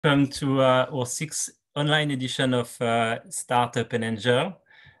Welcome to our sixth online edition of Startup and Angel,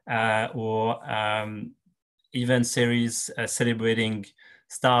 our event series celebrating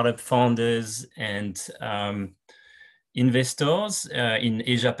startup founders and investors in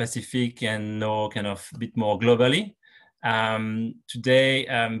Asia Pacific and now kind of a bit more globally. Today,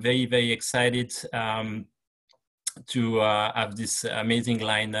 I'm very, very excited to have this amazing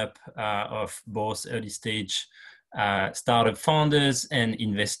lineup of both early stage startup founders and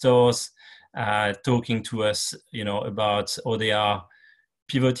investors talking to us, about how they are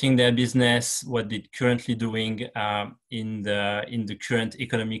pivoting their business, what they're currently doing in the current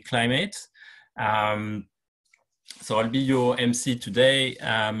economic climate. So I'll be your MC today.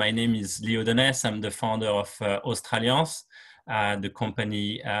 My name is Leo Donès. I'm the founder of Australiance, the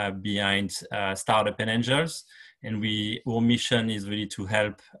company behind Startup&Angels. And our mission is really to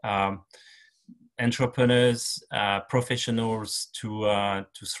help entrepreneurs, professionals to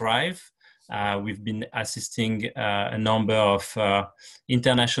thrive. We've been assisting a number of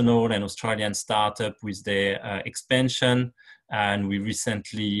international and Australian startups with their expansion. And we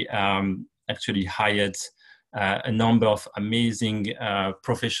recently actually hired a number of amazing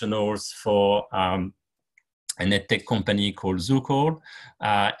professionals for an edtech company called Nicholls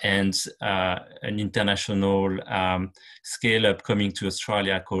and an international scale-up coming to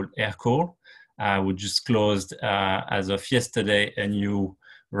Australia called Carroll. We just closed, as of yesterday, a new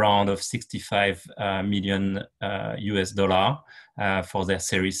round of $65 million US dollar for their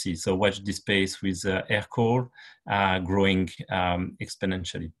Series C. So watch this space with Carroll growing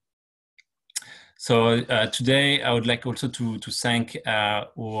exponentially. So today, I would like also to thank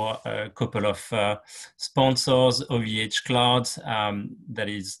our couple of sponsors, OVH Cloud,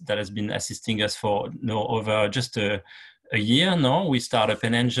 that has been assisting us for over just a year now with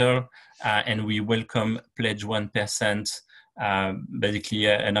Startup&Angel, and we welcome Pledge 1%, basically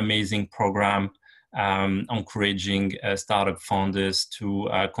an amazing program encouraging startup founders to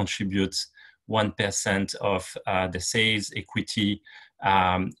contribute 1% of the sales equity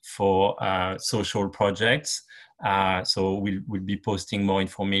for social projects. So we'll be posting more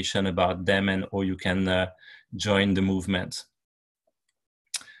information about them and how you can join the movement.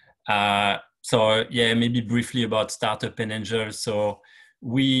 So yeah, maybe briefly about Startup&Angel. So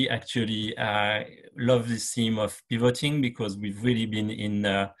we actually love this theme of pivoting because we've really been in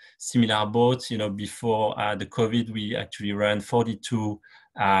a similar boat. Before the COVID, we actually ran 42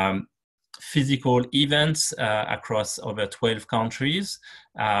 physical events across over 12 countries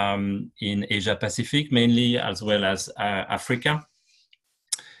in Asia Pacific mainly, as well as Africa.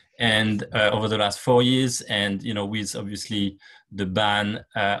 And over the last 4 years, and with obviously the ban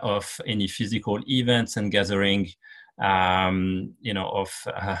of any physical events and gathering of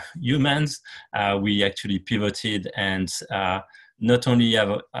humans, we actually pivoted and not only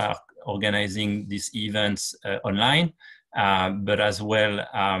are organizing these events online, but as well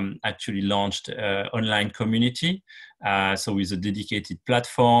actually launched an online community. So with a dedicated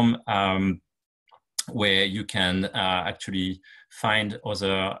platform where you can actually find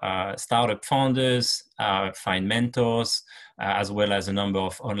other startup founders, find mentors, as well as a number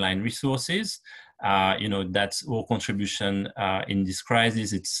of online resources. That's our contribution in this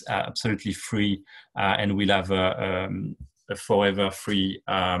crisis. It's absolutely free, and we'll have a forever free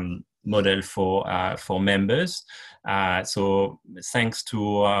model for members. So thanks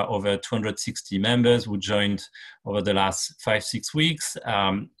to over 260 members who joined over the last 5-6 weeks,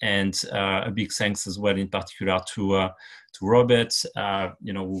 and a big thanks as well in particular to Robert,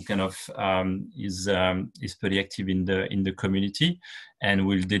 who kind of is pretty active in the community, and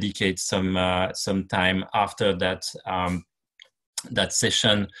will dedicate some time after that that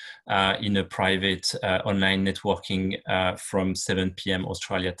session in a private online networking from 7 p.m.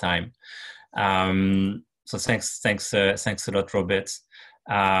 Australia time. So thanks a lot, Robert.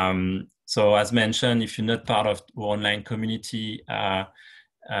 So as mentioned, if you're not part of our online community,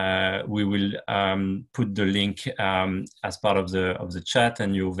 we will put the link as part of the chat,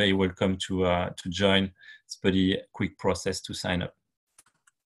 and you're very welcome to join. It's a pretty quick process to sign up.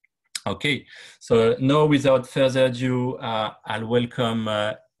 Okay, so now without further ado, I'll welcome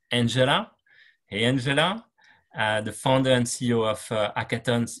Angela. Hey, Angela, the founder and CEO of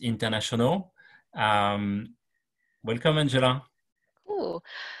Hackathons International. Welcome, Angela. Cool.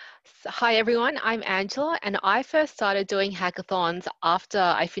 Hi, everyone. I'm Angela, and I first started doing hackathons after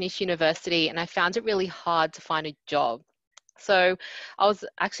I finished university, and I found it really hard to find a job. So I was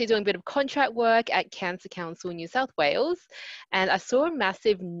actually doing a bit of contract work at Cancer Council in New South Wales, and I saw a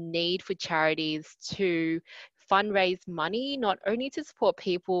massive need for charities to fundraise money, not only to support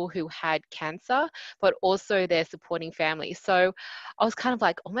people who had cancer, but also their supporting families. So I was kind of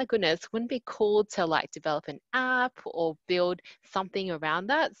like, oh my goodness, wouldn't it be cool to like develop an app or build something around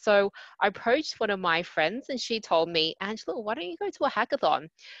that? So I approached one of my friends and she told me, Angela, why don't you go to a hackathon?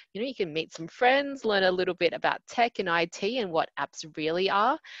 You know, you can meet some friends, learn a little bit about tech and IT and what apps really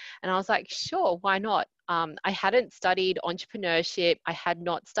are. And I was like, sure, why not? I hadn't studied entrepreneurship. I had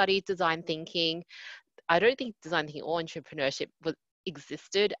not studied design thinking. I don't think design thinking or entrepreneurship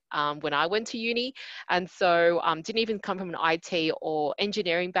existed when I went to uni. And so didn't even come from an IT or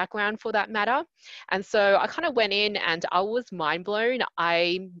engineering background for that matter. And so I kind of went in and I was mind blown.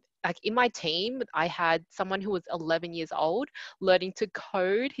 Like in my team, I had someone who was 11 years old learning to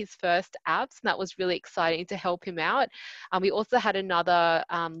code his first apps, and that was really exciting to help him out. We also had another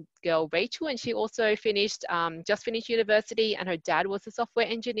girl, Rachel, and she also just finished university, and her dad was a software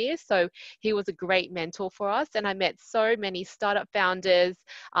engineer. So he was a great mentor for us. And I met so many startup founders,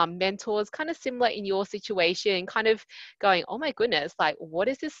 mentors, kind of similar in your situation, kind of going, oh my goodness, like what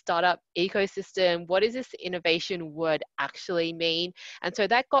is this startup ecosystem? What does this innovation word actually mean? And so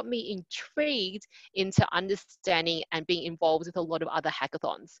that got me intrigued into understanding and being involved with a lot of other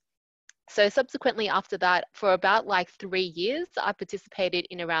hackathons. So subsequently after that, for about like 3 years, I participated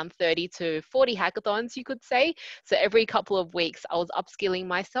in around 30 to 40 hackathons, you could say. So every couple of weeks, I was upskilling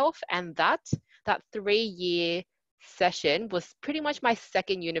myself, and that 3 year session was pretty much my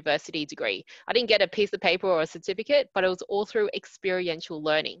second university degree. I didn't get a piece of paper or a certificate, but it was all through experiential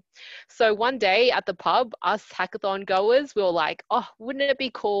learning. So one day at the pub, us hackathon goers, we were like, oh, wouldn't it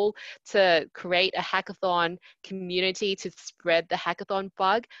be cool to create a hackathon community to spread the hackathon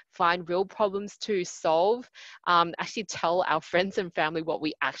bug, find real problems to solve, actually tell our friends and family what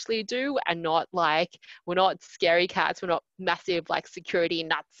we actually do, and not like, we're not scary cats, we're not massive like security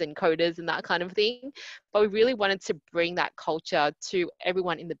nuts and coders and that kind of thing, but we really wanted to bring that culture to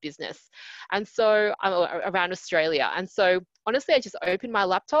everyone in the business. And so around Australia. And so honestly, I just opened my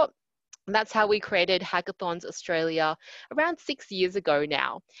laptop, and that's how we created Hackathons Australia around 6 years ago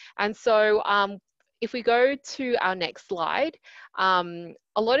now. And so if we go to our next slide, a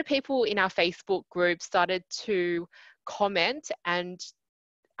lot of people in our Facebook group started to comment and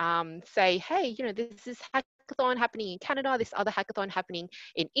say, hey, you know, this is hackathon happening in Canada, this other hackathon happening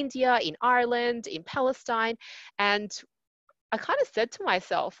in India, in Ireland, in Palestine. And I kind of said to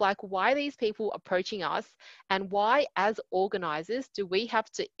myself, like, why are these people approaching us? And why, as organizers, do we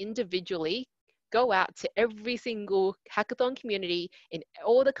have to individually go out to every single hackathon community in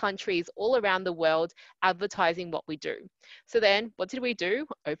all the countries all around the world advertising what we do? So then what did we do?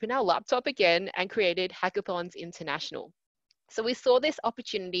 Open our laptop again and created Hackathons International. So we saw this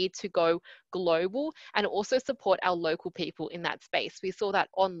opportunity to go global and also support our local people in that space. We saw that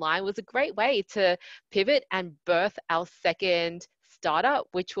online was a great way to pivot and birth our second startup,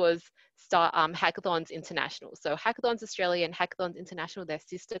 which was Hackathons International. So Hackathons Australia and Hackathons International, they're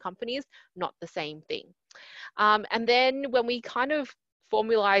sister companies, not the same thing. And then when we kind of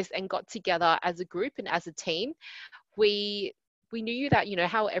formalized and got together as a group and as a team, we knew that, you know,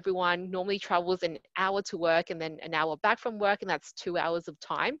 how everyone normally travels an hour to work and then an hour back from work, and that's 2 hours of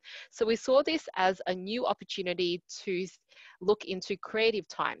time. So we saw this as a new opportunity to look into creative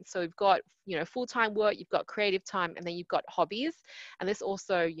time. So we've got, you know, full-time work, you've got creative time, and then you've got hobbies. And this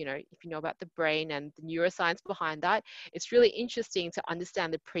also, you know, if you know about the brain and the neuroscience behind that, it's really interesting to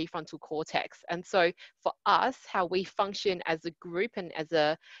understand the prefrontal cortex. And so for us, how we function as a group and as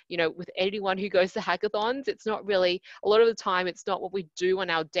a, you know, with anyone who goes to hackathons, it's not really, a lot of the time, it's not what we do on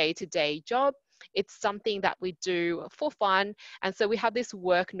our day-to-day job. It's something that we do for fun. And so we have this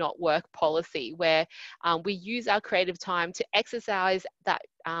work, not work policy where we use our creative time to exercise that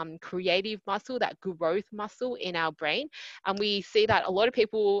creative muscle, that growth muscle in our brain. And we see that a lot of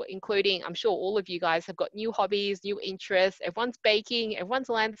people, including, I'm sure all of you guys, have got new hobbies, new interests. Everyone's baking, everyone's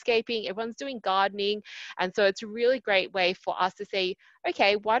landscaping, everyone's doing gardening. And so it's a really great way for us to say,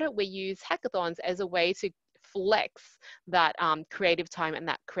 okay, why don't we use hackathons as a way to flex that creative time and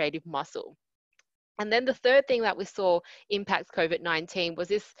that creative muscle. And then the third thing that we saw impacts COVID-19 was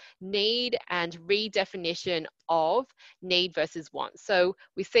this need and redefinition of need versus want. So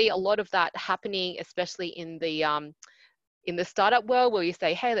we see a lot of that happening, especially in the startup world, where you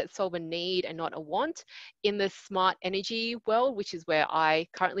say, hey, let's solve a need and not a want. In the smart energy world, which is where I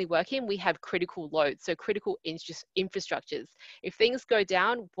currently work in, we have critical loads, so critical infrastructures. If things go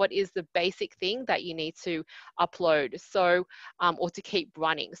down, what is the basic thing that you need to upload, so or to keep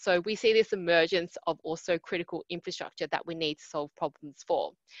running? So we see this emergence of also critical infrastructure that we need to solve problems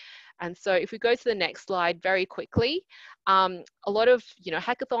for. And so if we go to the next slide very quickly, a lot of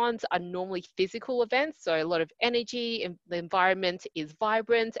hackathons are normally physical events, so a lot of energy, and the environment is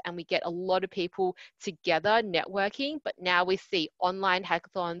vibrant, and we get a lot of people together networking. But now we see online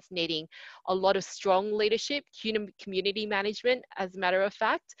hackathons needing a lot of strong leadership, community management, as a matter of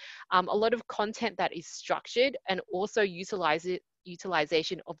fact, a lot of content that is structured, and also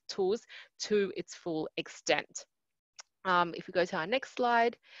utilization of tools to its full extent. If we go to our next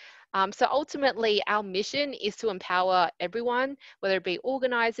slide. So ultimately, our mission is to empower everyone, whether it be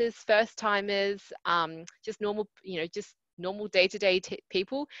organizers, first timers, just normal, just normal day-to-day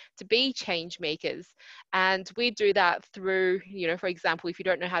people, to be change makers. And we do that through, for example, if you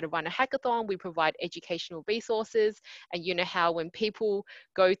don't know how to run a hackathon, we provide educational resources. And you know how when people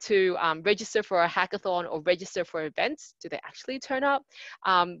go to register for a hackathon or register for events, do they actually turn up?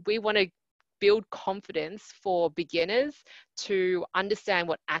 We want to build confidence for beginners to understand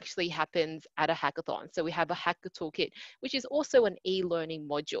what actually happens at a hackathon. So we have a hacker toolkit, which is also an e-learning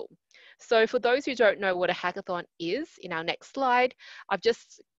module. So for those who don't know what a hackathon is, in our next slide, I've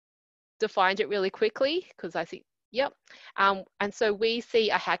just defined it really quickly because I think, yep. And so we see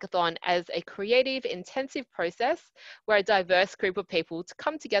a hackathon as a creative, intensive process where a diverse group of people to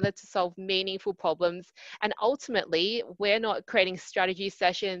come together to solve meaningful problems. And ultimately, we're not creating strategy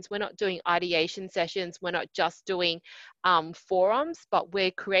sessions, we're not doing ideation sessions, we're not just doing forums, but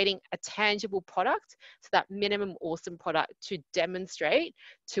we're creating a tangible product, so that minimum awesome product to demonstrate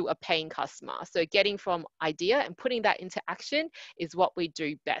to a paying customer. So getting from idea and putting that into action is what we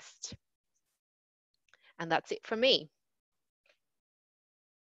do best. And that's it from me.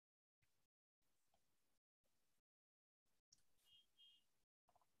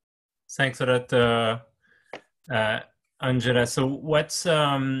 Thanks a lot, Angela. So what's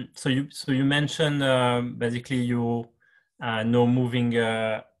so you mentioned basically you now moving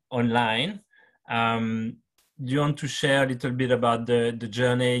online. Do you want to share a little bit about the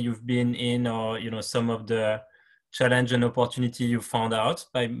journey you've been in, or some of the challenge and opportunity you found out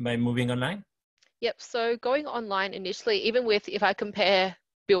by moving online? Yep. So going online initially, even with, if I compare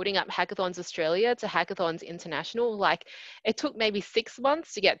building up Hackathons Australia to Hackathons International, like it took maybe 6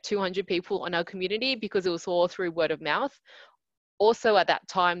 months to get 200 people on our community because it was all through word of mouth. Also at that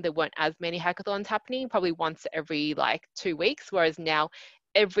time, there weren't as many hackathons happening, probably once every like 2 weeks, whereas now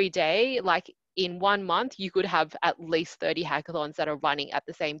every day, like in 1 month, you could have at least 30 hackathons that are running at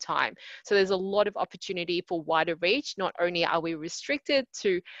the same time. So there's a lot of opportunity for wider reach. Not only are we restricted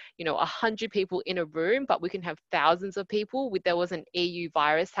to, 100 people in a room, but we can have thousands of people. There was an EU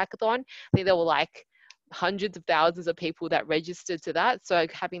virus hackathon. I think there were like hundreds of thousands of people that registered to that. So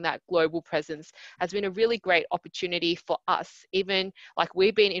having that global presence has been a really great opportunity for us. Even like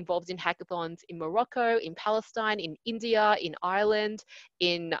we've been involved in hackathons in Morocco, in Palestine, in India, in Ireland,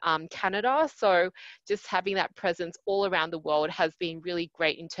 in Canada. So just having that presence all around the world has been really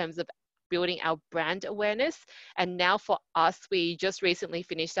great in terms of building our brand awareness. And now for us, we just recently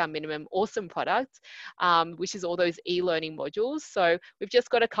finished our minimum awesome product, which is all those e-learning modules. So we've just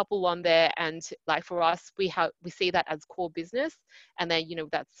got a couple on there, and like for us, we see that as core business. And then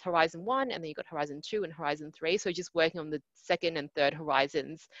that's Horizon 1, and then you got Horizon 2 and Horizon 3. So just working on the second and third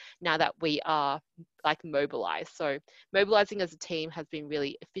horizons now that we are like mobilized. So mobilizing as a team has been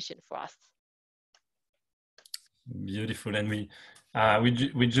really efficient for us. Beautiful. And we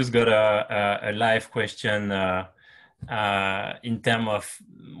just got a live question in terms of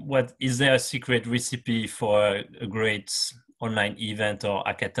what is there a secret recipe for a great online event or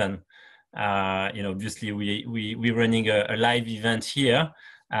hackathon? Obviously we're running a live event here.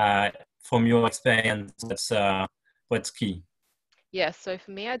 From your experience, what's key? Yeah, so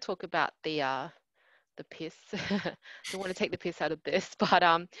for me, I talk about the piss. Don't want to take the piss out of this, but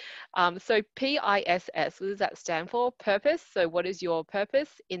so PISS, what does that stand for? Purpose. So what is your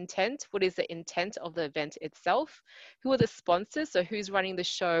purpose? Intent. What is the intent of the event itself? Who are the sponsors? So who's running the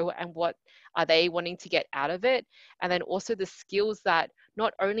show and what are they wanting to get out of it? And then also the skills that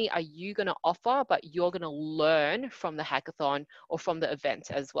not only are you going to offer, but you're going to learn from the hackathon or from the event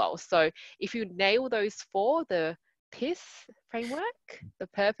as well. So if you nail those four, the PISS framework, the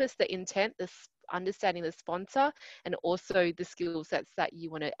purpose, the intent, the understanding the sponsor, and also the skill sets that you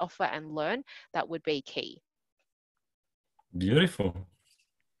want to offer and learn, that would be key. Beautiful.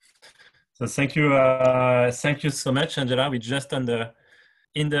 So thank you so much, Angela. We're just in the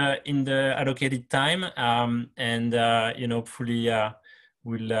allocated time, and hopefully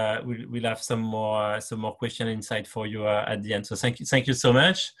we'll have some more question insight for you at the end. So thank you so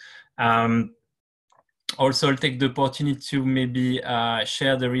much. Also, I'll take the opportunity to maybe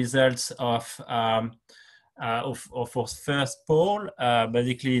share the results of of our first poll.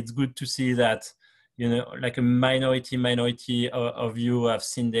 Basically, it's good to see that, you know, like a minority of you have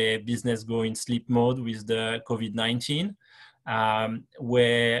seen their business go in sleep mode with the COVID-19,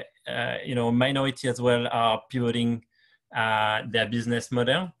 where, you know, minority as well are pivoting their business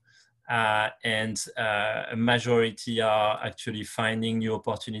model. And a majority are actually finding new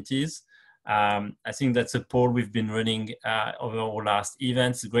opportunities. I think that's a poll we've been running over our last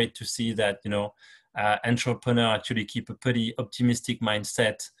events. It's great to see that, you know, entrepreneurs actually keep a pretty optimistic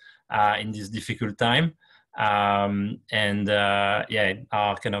mindset in this difficult time. Yeah,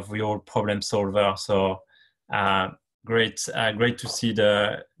 are kind of real problem solver. So great to see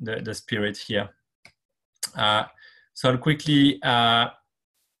the spirit here. So I'll quickly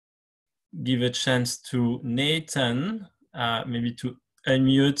give a chance to Nathan, maybe to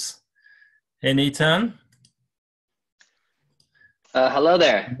unmute. Hey, Nathan. Hello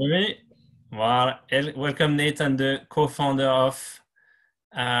there. Well, welcome, Nathan, the co-founder of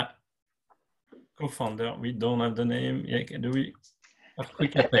we don't have the name. Yeah, do we? Of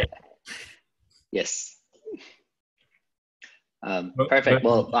QuickPay. Yes. Perfect.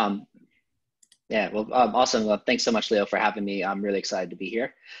 Well, awesome. Well, thanks so much, Leo, for having me. I'm really excited to be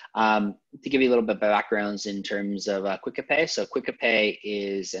here. To give you a little bit of backgrounds in terms of QuickPay. So QuickPay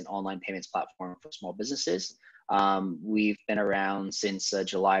is an online payments platform for small businesses. We've been around since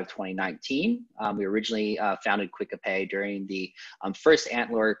July of 2019. We originally founded QuickPay during the first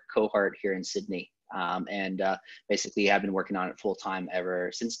Antler cohort here in Sydney. Basically have been working on it full time ever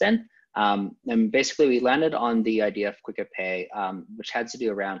since then. And basically we landed on the idea of QuickPay, which had to do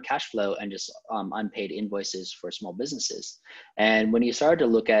around cash flow and just unpaid invoices for small businesses. And when you start to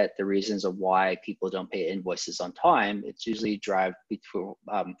look at the reasons of why people don't pay invoices on time, it's usually driven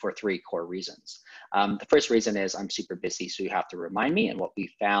for three core reasons. The first reason is I'm super busy, so you have to remind me. And what we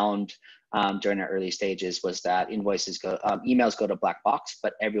found during our early stages was that emails go to black box,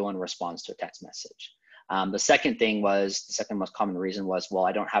 but everyone responds to a text message. The second most common reason was, well,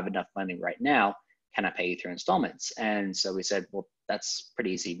 I don't have enough money right now. Can I pay you through installments? And so we said, well, that's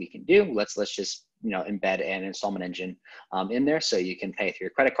pretty easy. We can do. Let's just, you know, embed an installment engine in there, so you can pay through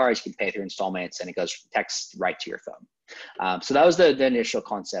your credit cards, you can pay through installments, and it goes from text right to your phone. So that was the initial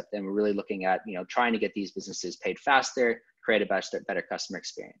concept, and we're really looking at, you know, trying to get these businesses paid faster, create a better customer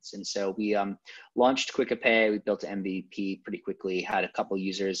experience. And so we launched QuickPay. We built an MVP pretty quickly, had a couple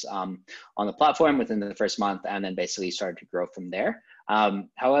users on the platform within the first month, and then basically started to grow from there.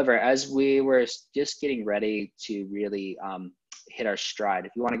 However, as we were just getting ready to really hit our stride,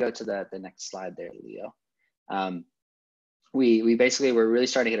 if you want to go to the next slide there, Leo. We basically were really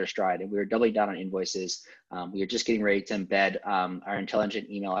starting to hit our stride, and we were doubling down on invoices. We were just getting ready to embed our intelligent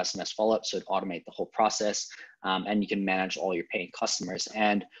email SMS follow-up, so it'd automate the whole process, and you can manage all your paying customers.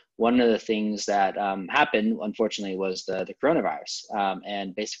 And one of the things that happened, unfortunately, was the coronavirus,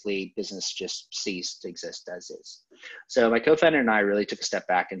 and basically business just ceased to exist as is. So my co-founder and I really took a step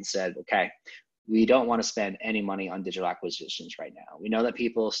back and said, okay, we don't want to spend any money on digital acquisitions right now. We know that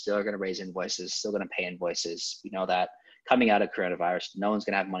people still are going to raise invoices, still going to pay invoices. We know that coming out of coronavirus, no one's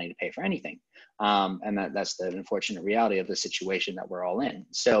going to have money to pay for anything. And that's the unfortunate reality of the situation that we're all in.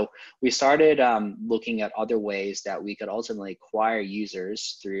 So we started looking at other ways that we could ultimately acquire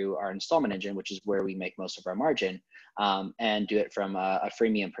users through our installment engine, which is where we make most of our margin, and do it from a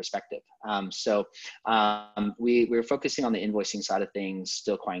freemium perspective. We were focusing on the invoicing side of things,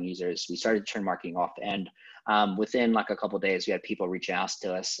 still acquiring users. We started to turn marketing off, and within like a couple of days, we had people reaching out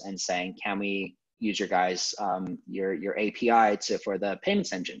to us and saying, can we use your guys, your API for the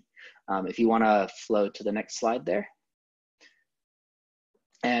payments engine? If you want to flow to the next slide there.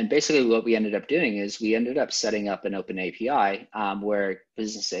 And basically what we ended up doing is we ended up setting up an open API where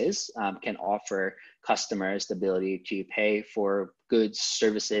businesses can offer customers the ability to pay for goods,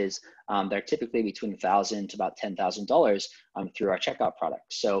 services that are typically between $1,000 to about $10,000 through our checkout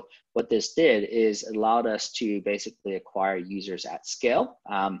product. So what this did is allowed us to basically acquire users at scale.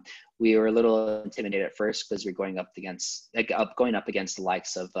 We were a little intimidated at first because we're going up against the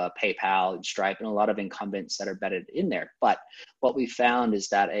likes of PayPal and Stripe and a lot of incumbents that are embedded in there. But what we found is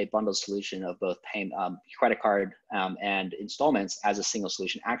that a bundled solution of both credit card and installments as a single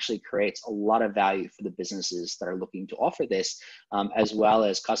solution actually creates a lot of value for the businesses that are looking to offer this, as well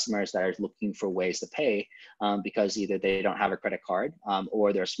as customers that are looking for ways to pay because either they don't have a credit card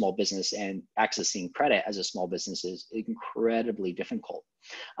or they're a small business, and accessing credit as a small business is incredibly difficult.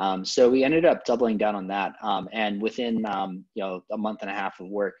 So we ended up doubling down on that. And within a month and a half of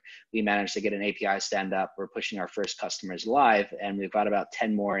work, we managed to get an API stand up. We're pushing our first customers live, and we've got about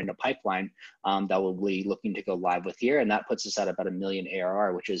 10 more in the pipeline that we'll be looking to go live with here. And that puts us at about $1 million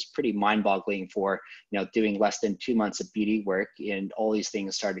ARR, which is pretty mind-boggling for doing less than 2 months of BD work, and all these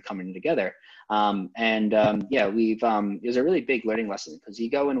things started coming together. It was a really big learning lesson, because you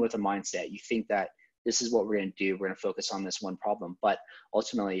go in with a mindset, you think that this is what we're going to do. We're going to focus on this one problem. But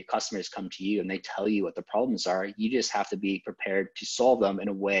ultimately, customers come to you and they tell you what the problems are. You just have to be prepared to solve them in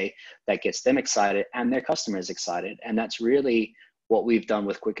a way that gets them excited and their customers excited. And that's really what we've done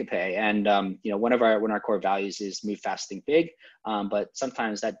with QuickPay. And one of our core values is move fast, think big. But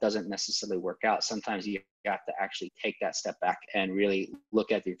sometimes that doesn't necessarily work out. Sometimes you have to actually take that step back and really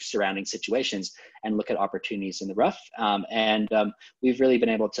look at the surrounding situations and look at opportunities in the rough. We've really been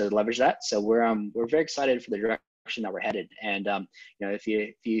able to leverage that. So we're very excited for the direction that we're headed. And if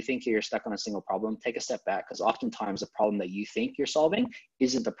you think you're stuck on a single problem, take a step back, because oftentimes the problem that you think you're solving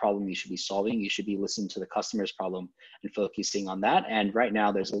isn't the problem you should be solving. You should be listening to the customer's problem and focusing on that. And right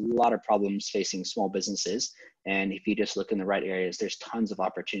now there's a lot of problems facing small businesses, and if you just look in the right areas, there's tons of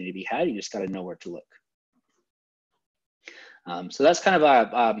opportunity to be had. You just got to know where to look. So that's kind of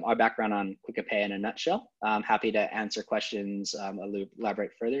our background on QuickPay in a nutshell. I'm happy to answer questions,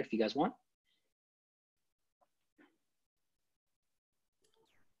 elaborate further if you guys want.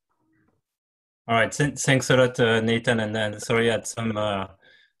 All right, thanks a lot, Nathan. And then sorry, I had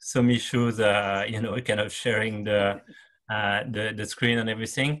some issues, kind of sharing the screen and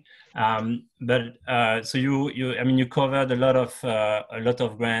everything. So you covered a lot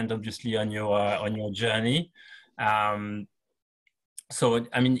of ground, obviously, on your journey. So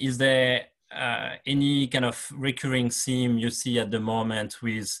is there any kind of recurring theme you see at the moment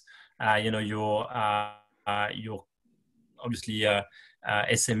with your obviously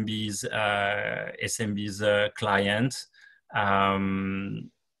SMBs client,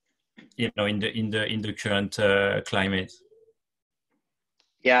 in the current climate?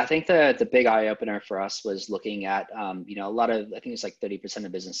 Yeah, I think the big eye opener for us was looking at, a lot of, I think it's like 30%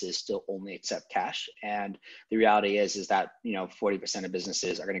 of businesses still only accept cash. And the reality is that, 40% of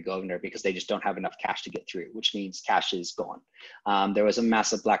businesses are going to go under because they just don't have enough cash to get through, which means cash is gone. There was a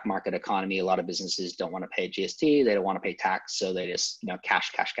massive black market economy. A lot of businesses don't want to pay GST. They don't want to pay tax. So they just,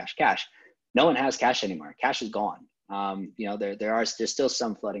 cash. No one has cash anymore. Cash is gone. There's still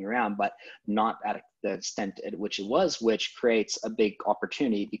some floating around, but not at the extent at which it was, which creates a big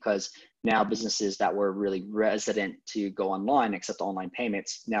opportunity, because now businesses that were really resident to go online, accept online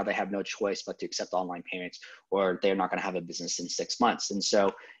payments, now they have no choice but to accept online payments, or they're not going to have a business in 6 months. And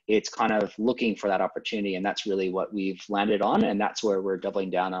so it's kind of looking for that opportunity, and that's really what we've landed on, and that's where we're doubling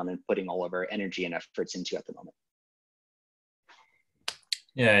down on and putting all of our energy and efforts into at the moment.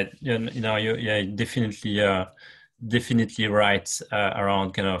 Yeah, you're definitely right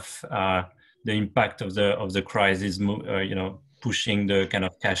around kind of the impact of the crisis, pushing the kind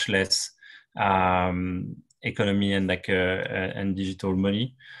of cashless economy and and digital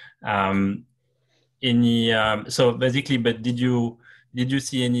money. So basically, but did you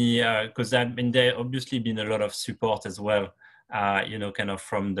see any? Because there obviously been a lot of support as well, kind of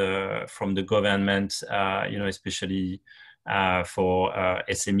from the government, especially for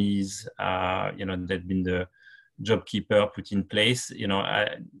SMEs. There'd been the JobKeeper put in place.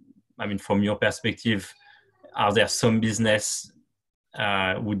 From your perspective, are there some business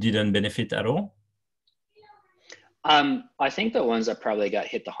who didn't benefit at all? I think the ones that probably got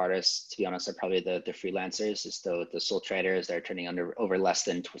hit the hardest, to be honest, are probably the freelancers, is the sole traders that are turning over less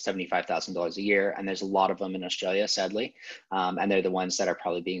than $75,000 a year. And there's a lot of them in Australia, sadly. And they're the ones that are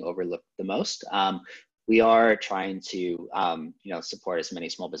probably being overlooked the most. We are trying to, support as many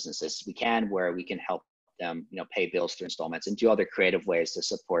small businesses as we can, where we can help them, pay bills through installments and do other creative ways to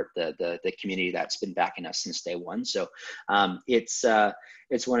support the community that's been backing us since day one. So it's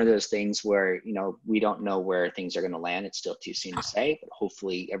one of those things where, we don't know where things are going to land. It's still too soon to say, but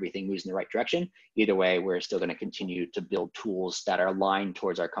hopefully everything moves in the right direction. Either way, we're still going to continue to build tools that are aligned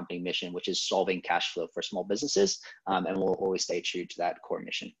towards our company mission, which is solving cash flow for small businesses. And we'll always stay true to that core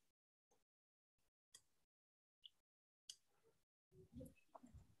mission.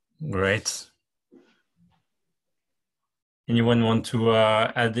 Great. Anyone want to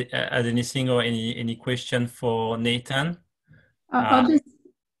add anything, or any question for Nathan? I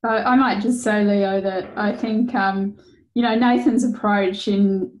might just say, Leo, that I think Nathan's approach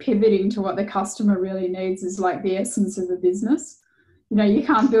in pivoting to what the customer really needs is like the essence of a business. You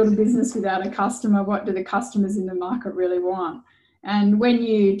can't build a business without a customer. What do the customers in the market really want? And when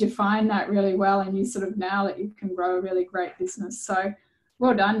you define that really well and you sort of nail it, you can grow a really great business. So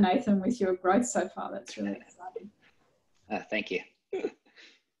well done, Nathan, with your growth so far. That's really exciting. Thank you.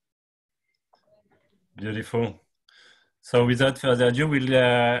 Beautiful. So without further ado,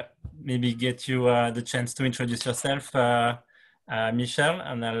 we'll maybe get you the chance to introduce yourself, Michelle,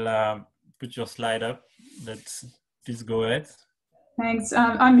 and I'll put your slide up. Please go ahead. Thanks.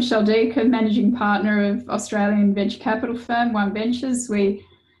 I'm Michelle Deaker, Managing Partner of Australian venture capital firm, One Ventures. We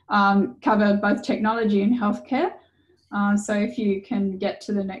cover both technology and healthcare. So if you can get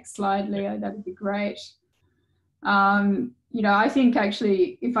to the next slide, Leo, that would be great. You know, I think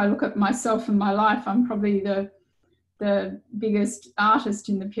actually, if I look at myself and my life, I'm probably the biggest artist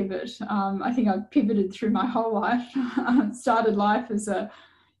in the pivot. I think I've pivoted through my whole life. Started life as a,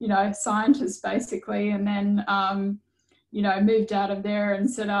 you know, scientist basically, and then, you know, moved out of there and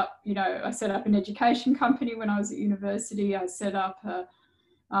set up, you know, I set up an education company when I was at university. I set up,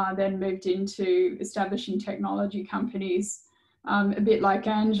 then moved into establishing technology companies. A bit like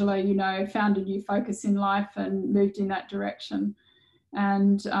Angela, you know, found a new focus in life and moved in that direction.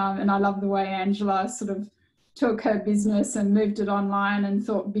 And I love the way Angela sort of took her business and moved it online and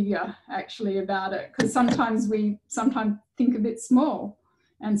thought bigger actually about it. Because sometimes we think a bit small,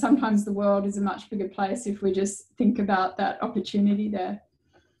 and sometimes the world is a much bigger place if we just think about that opportunity there.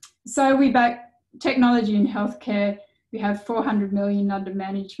 So we back technology and healthcare. We have 400 million under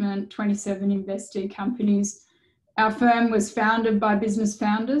management, 27 investee companies. Our firm was founded by business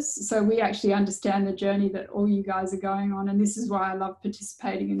founders, so we actually understand the journey that all you guys are going on, and this is why I love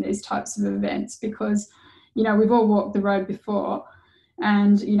participating in these types of events, because, you know, we've all walked the road before,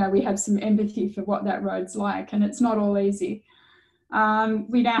 and, you know, we have some empathy for what that road's like, and it's not all easy.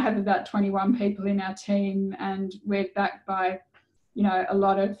 We now have about 21 people in our team, and we're backed by, you know, a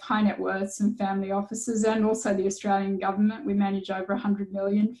lot of high net worths and family offices, and also the Australian government. We manage over 100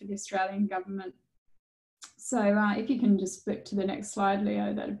 million for the Australian government. So if you can just flip to the next slide,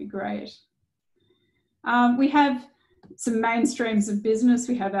 Leo, that'd be great. We have some main streams of business.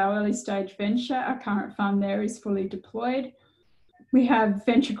 We have our early stage venture. Our current fund there is fully deployed. We have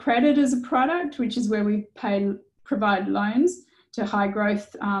venture credit as a product, which is where we provide loans to high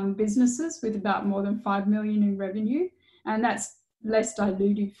growth businesses with about more than 5 million in revenue. And that's less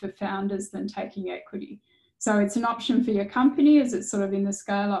dilutive for founders than taking equity. So it's an option for your company as it's sort of in the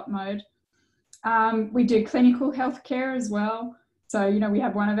scale up mode. We do clinical healthcare as well. So, you know, we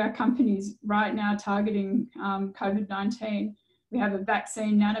have one of our companies right now targeting COVID-19. We have a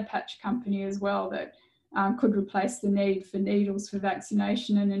vaccine nanopatch company as well that could replace the need for needles for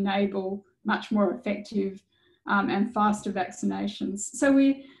vaccination and enable much more effective and faster vaccinations. So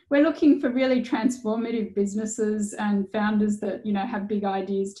we're looking for really transformative businesses and founders that, you know, have big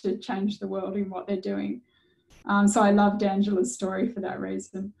ideas to change the world in what they're doing. So I loved Angela's story for that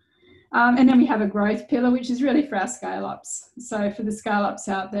reason. And then we have a growth pillar, which is really for our scale-ups. So for the scale-ups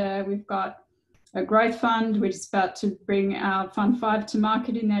out there, we've got a growth fund, which is about to bring our Fund 5 to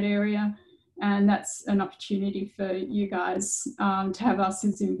market in that area. And that's an opportunity for you guys to have us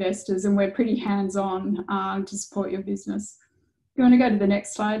as investors. And we're pretty hands-on to support your business. You want to go to the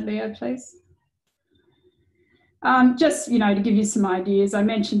next slide, Leo, please? Just, you know, to give you some ideas, I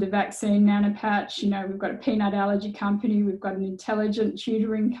mentioned the vaccine nanopatch. You know, we've got a peanut allergy company, we've got an intelligent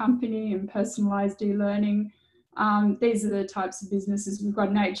tutoring company and personalised e-learning. These are the types of businesses. We've got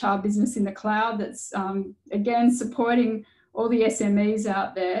an HR business in the cloud that's, again, supporting all the SMEs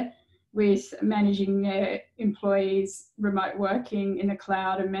out there with managing their employees, remote working in the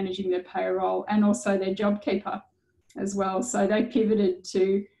cloud and managing their payroll, and also their JobKeeper as well. So they pivoted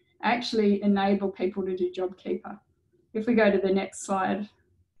to actually enable people to do JobKeeper. If we go to the next slide.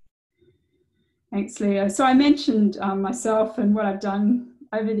 Thanks, Leo. So I mentioned myself and what I've done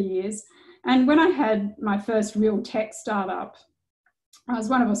over the years. And when I had my first real tech startup, I was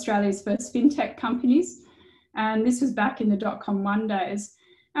one of Australia's first fintech companies. And this was back in the .com1 days.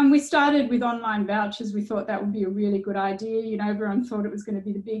 And we started with online vouchers. We thought that would be a really good idea. You know, everyone thought it was going to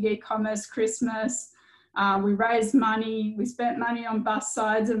be the big e-commerce Christmas. We raised money, we spent money on bus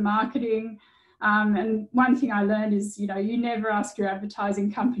sides and marketing. And one thing I learned is, you know, you never ask your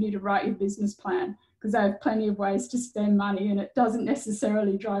advertising company to write your business plan because they have plenty of ways to spend money and it doesn't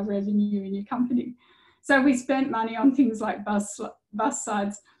necessarily drive revenue in your company. So we spent money on things like bus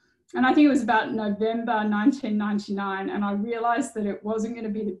sides. And I think it was about November 1999. And I realized that it wasn't going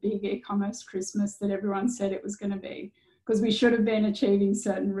to be the big e-commerce Christmas that everyone said it was going to be, because we should have been achieving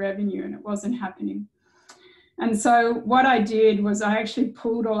certain revenue and it wasn't happening. And so what I did was I actually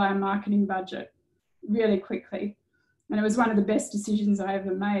pulled all our marketing budget really quickly. And it was one of the best decisions I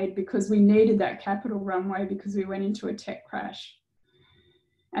ever made because we needed that capital runway because we went into a tech crash.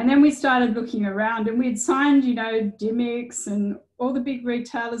 And then we started looking around, and we'd signed, you know, Dimix and all the big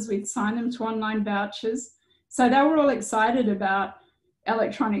retailers, we'd signed them to online vouchers. So they were all excited about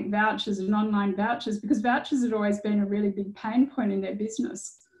electronic vouchers and online vouchers, because vouchers had always been a really big pain point in their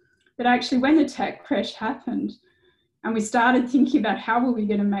business. But actually, when the tech crash happened and we started thinking about how were we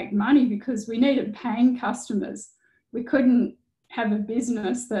going to make money, because we needed paying customers. We couldn't have a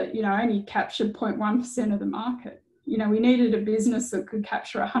business that, you know, only captured 0.1% of the market. You know, we needed a business that could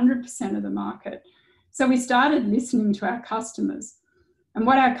capture 100% of the market. So we started listening to our customers. And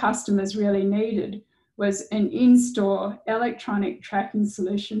what our customers really needed was an in-store electronic tracking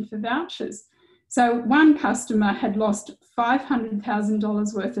solution for vouchers. So one customer had lost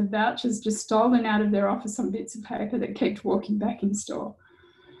 $500,000 worth of vouchers just stolen out of their office on bits of paper that kept walking back in store.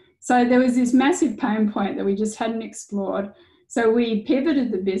 So there was this massive pain point that we just hadn't explored. So we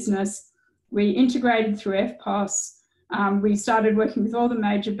pivoted the business, we integrated through FPOS, we started working with all the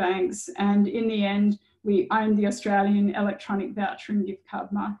major banks, and in the end, we owned the Australian electronic voucher and gift card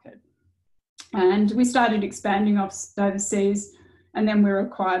market. And we started expanding overseas, and then we were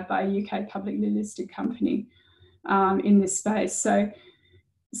acquired by a UK publicly listed company in this space. So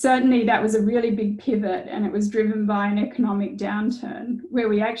certainly that was a really big pivot, and it was driven by an economic downturn where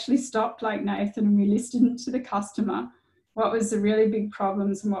we actually stopped like Nathan and we listened to the customer. What was the really big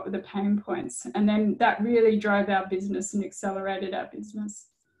problems and what were the pain points? And then that really drove our business and accelerated our business.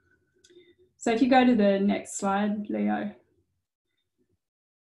 So if you go to the next slide, Leo.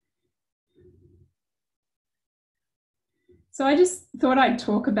 So I just thought I'd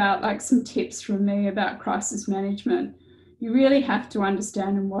talk about like some tips from me about crisis management. You really have to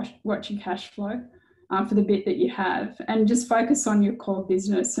understand and watch your cash flow for the bit that you have, and just focus on your core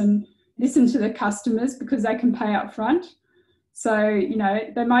business and listen to the customers, because they can pay up front. So, you know,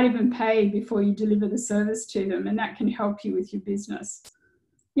 they might even pay before you deliver the service to them, and that can help you with your business.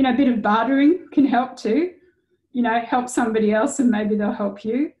 You know, a bit of bartering can help too. You know, help somebody else and maybe they'll help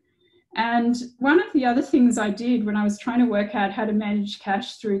you. And one of the other things I did when I was trying to work out how to manage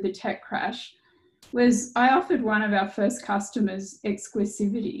cash through the tech crash was I offered one of our first customers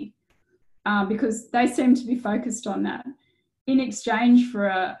exclusivity because they seemed to be focused on that. In exchange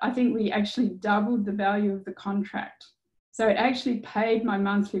for, I think we actually doubled the value of the contract. So it actually paid my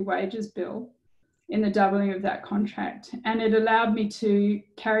monthly wages bill in the doubling of that contract. And it allowed me to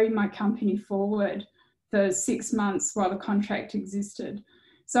carry my company forward for 6 months while the contract existed.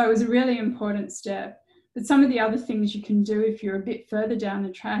 So it was a really important step. But some of the other things you can do if you're a bit further down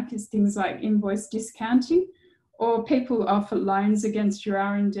the track is things like invoice discounting, or people offer loans against your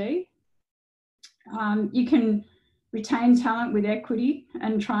R&D. You can retain talent with equity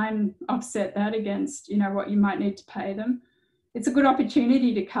and try and offset that against, you know, what you might need to pay them. It's a good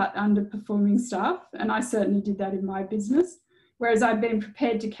opportunity to cut underperforming staff, and I certainly did that in my business, whereas I've been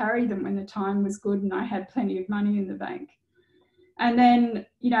prepared to carry them when the time was good and I had plenty of money in the bank. And then,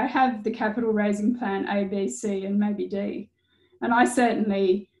 you know, have the capital raising plan A, B, C, and maybe D. And I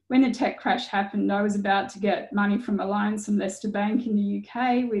certainly, when the tech crash happened, I was about to get money from Alliance and Leicester Bank in the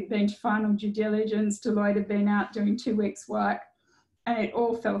UK. We'd been to final due diligence. Deloitte had been out doing 2 weeks' work, and it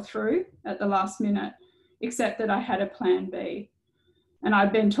all fell through at the last minute, except that I had a plan B. And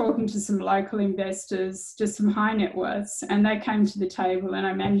I'd been talking to some local investors, just some high net worths, and they came to the table and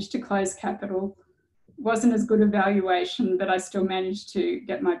I managed to close capital. Wasn't as good a valuation, but I still managed to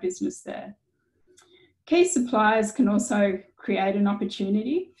get my business there. Key suppliers can also create an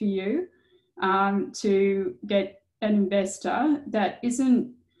opportunity for you to get an investor that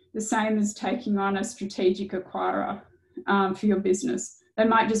isn't the same as taking on a strategic acquirer for your business. They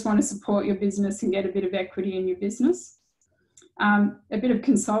might just want to support your business and get a bit of equity in your business. A bit of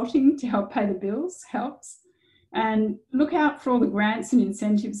consulting to help pay the bills helps. And look out for all the grants and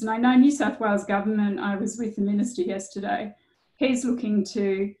incentives. And I know New South Wales government, I was with the minister yesterday, he's looking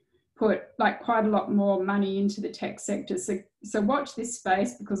to put like quite a lot more money into the tech sector. So watch this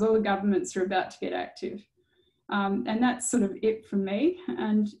space, because all the governments are about to get active. And that's sort of it from me,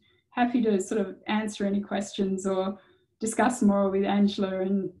 and happy to sort of answer any questions or discuss more with Angela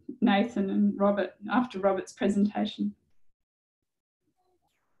and Nathan and Robert after Robert's presentation.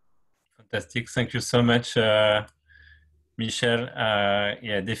 Fantastic. Thank you so much, Michelle.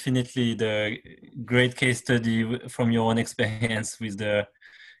 Yeah, definitely the great case study from your own experience with the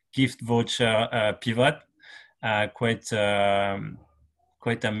gift voucher pivot.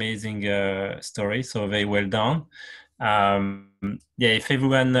 Quite amazing story. So very well done. Yeah, if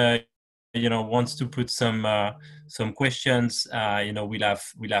everyone you know wants to put some questions, you know, we'll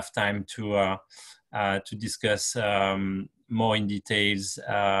have time to discuss more in details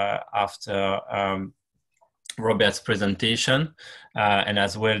after Robert's presentation, and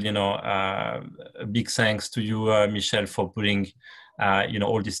as well, you know, a big thanks to you, Michelle, for putting, you know,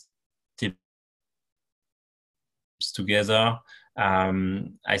 all these tips together.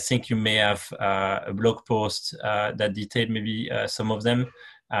 I think you may have a blog post that detailed maybe some of them,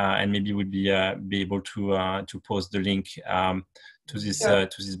 and maybe we'll be able to post the link to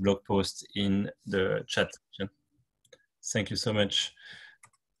this blog post in the chat section. Thank you so much.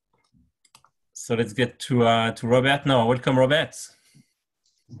 So let's get to Robert now. Welcome, Robert.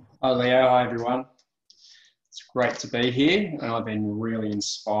 Hi, Leo. Hi, everyone. It's great to be here, and I've been really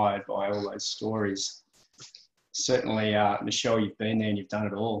inspired by all those stories. Certainly, Michelle, you've been there and you've done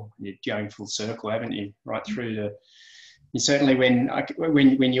it all. You're going full circle, haven't you? Right through to, you certainly,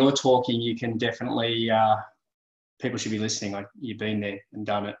 when you're talking, you can definitely, people should be listening. Like, you've been there and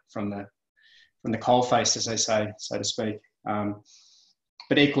done it from the coalface, as they say, so to speak.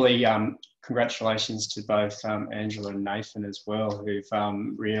 But equally, congratulations to both Angela and Nathan as well, who've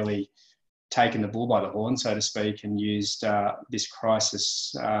really taken the bull by the horn, so to speak, and used this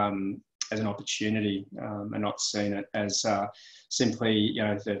crisis as an opportunity, and not seen it as simply, you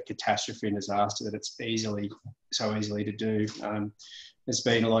know, the catastrophe and disaster that it's so easily to do. There's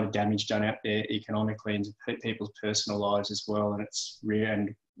been a lot of damage done out there economically into people's personal lives as well, and it's real.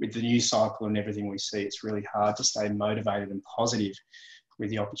 And with the news cycle and everything we see, it's really hard to stay motivated and positive with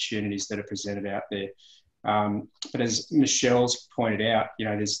the opportunities that are presented out there. But as Michelle's pointed out, you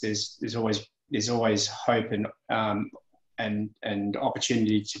know, there's always hope and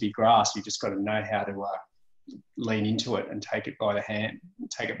opportunity to be grasped. You've just got to know how to lean into it and take it by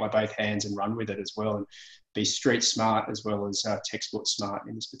both hands and run with it as well, and be street smart as well as textbook smart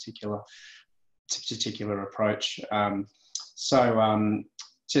in this particular approach. So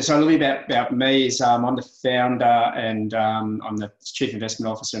a little bit about me is I'm the founder and I'm the Chief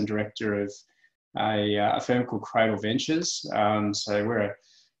Investment Officer and Director of a firm called Carroll Ventures. So we're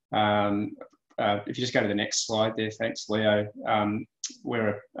if you just go to the next slide there, thanks, Leo.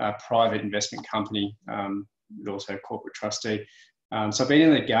 We're a private investment company, but also a corporate trustee. So I've been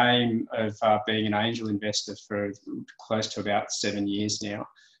in the game of being an angel investor for close to about 7 years now.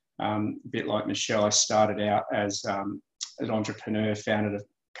 A bit like Michelle, I started out as an entrepreneur, founded a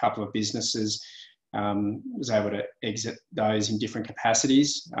couple of businesses, was able to exit those in different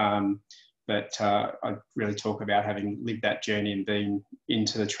capacities. But I really talk about having lived that journey and been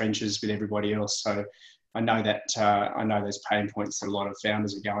into the trenches with everybody else. So I know that I know those pain points that a lot of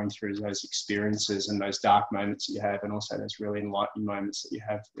founders are going through, those experiences and those dark moments that you have, and also those really enlightening moments that you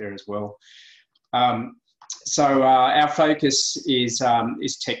have there as well. So our focus is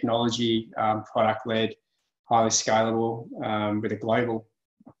technology, product-led, highly scalable,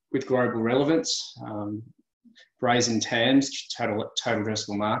 with global relevance. Brazen TAMs, total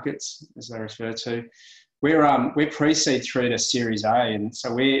addressable markets, as they refer to. We're pre-seed through to Series A, and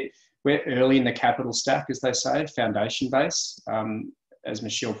so we're early in the capital stack, as they say, foundation base. As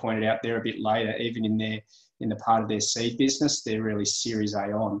Michelle pointed out, they're a bit later, even in the part of their seed business. They're really Series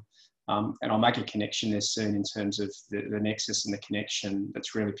A on, and I'll make a connection there soon in terms of the nexus and the connection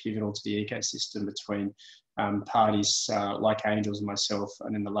that's really pivotal to the ecosystem between parties like Angels and myself,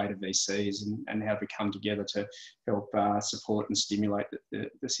 and then the later VCs, and how we come together to help support and stimulate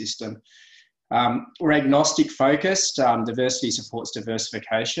the system. We're agnostic focused. Diversity supports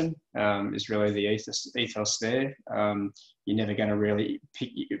diversification is really the ethos there. You're never going to really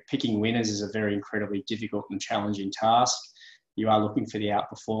picking winners is a very incredibly difficult and challenging task. You are looking for the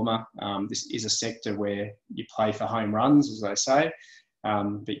outperformer. This is a sector where you play for home runs, as they say.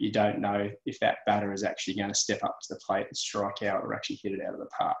 But you don't know if that batter is actually going to step up to the plate and strike out or actually hit it out of the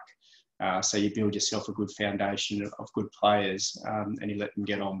park. So you build yourself a good foundation of good players, and you let them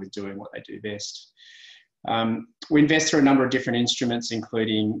get on with doing what they do best. We invest through a number of different instruments,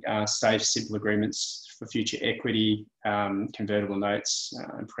 including safe, simple agreements for future equity, convertible notes,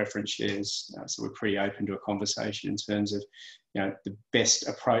 and preference shares. So we're pretty open to a conversation in terms of, you know, the best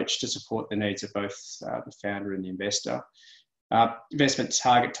approach to support the needs of both the founder and the investor. Investment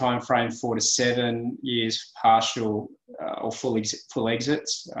target time frame 4 to 7 years, partial or full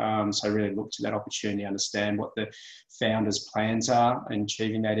exits. So really look to that opportunity, understand what the founder's plans are in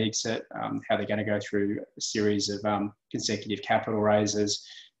achieving that exit, how they're going to go through a series of consecutive capital raises,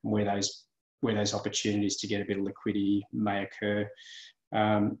 and where those opportunities to get a bit of liquidity may occur.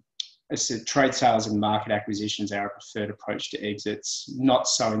 As I said, trade sales and market acquisitions are a preferred approach to exits, not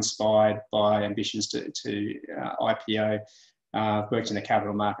so inspired by ambitions to IPO. I've worked in the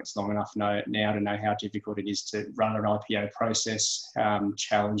capital markets long enough now to know how difficult it is to run an IPO process,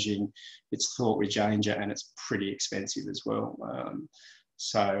 challenging, it's fraught with danger, and it's pretty expensive as well.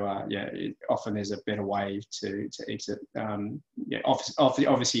 Yeah, often there's a better way to exit. Yeah,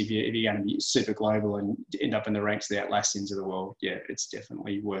 obviously, if you're going to be super global and end up in the ranks of the Atlassians of the world, yeah, it's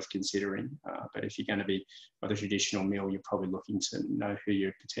definitely worth considering. But if you're going to be with a traditional mill, you're probably looking to know who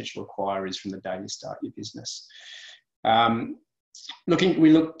your potential acquirer is from the day you start your business.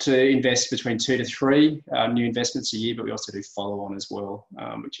 We look to invest between 2 to 3 new investments a year, but we also do follow on as well,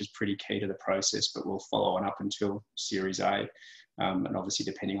 which is pretty key to the process, but we'll follow on up until Series A, and obviously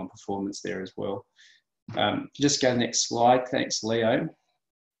depending on performance there as well. Just go to the next slide. Thanks, Leo.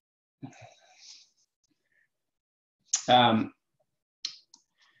 Our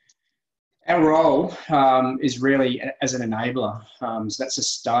role is really as an enabler. So that's the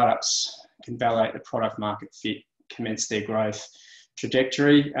startups can validate the product market fit, commence their growth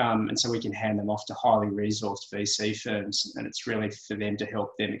trajectory, and so we can hand them off to highly resourced VC firms, and it's really for them to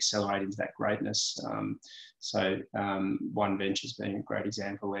help them accelerate into that greatness. One Ventures being a great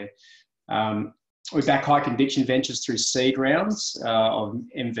example there. We back high conviction ventures through seed rounds of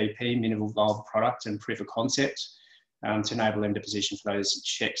MVP, minimal viable product, and proof of concept to enable them to position for those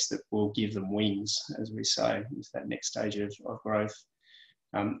checks that will give them wings, as we say, into that next stage of growth.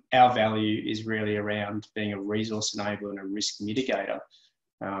 Our value is really around being a resource enabler and a risk mitigator.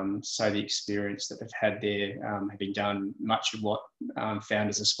 So the experience that they've had there, having done much of what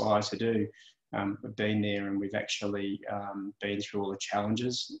founders aspire to do, we've been there and we've actually been through all the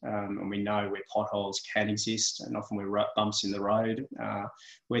challenges, and we know where potholes can exist, and often we're bumps in the road,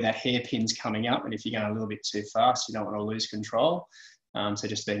 where that hairpin's coming up, and if you're going a little bit too fast, you don't want to lose control. So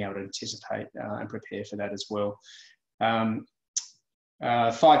just being able to anticipate and prepare for that as well.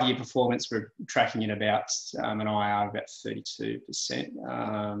 5-year performance, we're tracking in about an IR of about 32%,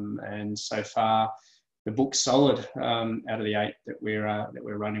 and so far the book's solid out of the 8 that we're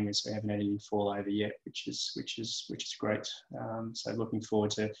running with, so we haven't had any fall over yet, which is great. So looking forward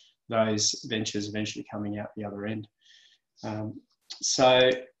to those ventures eventually coming out the other end.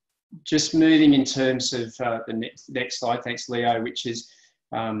 So just moving in terms of the next slide, thanks Leo, which is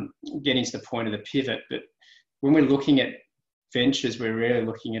getting to the point of the pivot. But when we're looking at ventures, we're really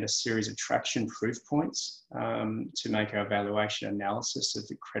looking at a series of traction proof points to make our evaluation analysis of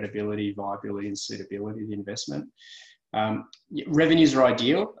the credibility, viability, and suitability of the investment. Revenues are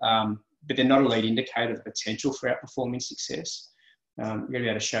ideal, but they're not a lead indicator of the potential for outperforming success. You've got to be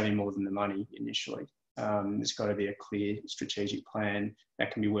able to show me more than the money initially. There's got to be a clear strategic plan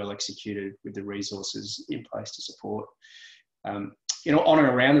that can be well executed with the resources in place to support. On and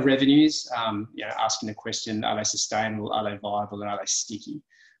around the revenues, asking the question, are they sustainable, are they viable, and are they sticky,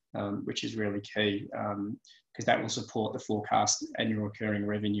 which is really key, because that will support the forecast annual recurring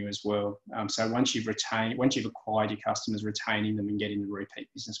revenue as well. So once you've acquired your customers, retaining them and getting the repeat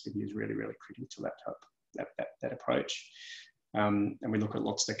business with you is really, really critical to that approach. And we look at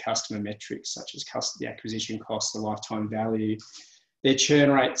lots of the customer metrics, such as the acquisition costs, the lifetime value, their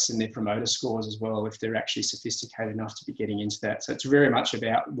churn rates and their promoter scores as well, if they're actually sophisticated enough to be getting into that. So it's very much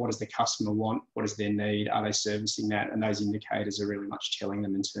about what does the customer want, what is their need, are they servicing that? And those indicators are really much telling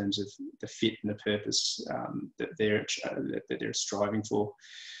them in terms of the fit and the purpose that they're striving for.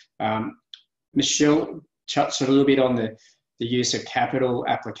 Michelle touched a little bit on the use of capital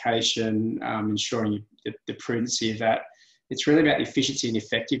application, ensuring the prudency of that. It's really about the efficiency and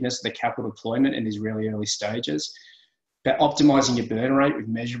effectiveness of the capital deployment in these really early stages. About optimising your burn rate with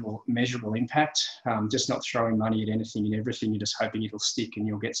measurable impact, just not throwing money at anything and everything. You're just hoping it'll stick and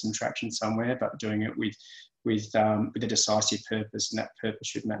you'll get some traction somewhere, but doing it with a decisive purpose, and that purpose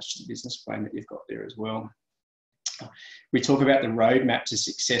should match the business plan that you've got there as well. We talk about the roadmap to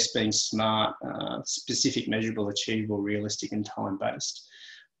success being smart, specific, measurable, achievable, realistic, and time-based.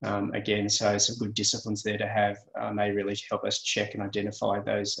 Again, so some good disciplines there to have. They really help us check and identify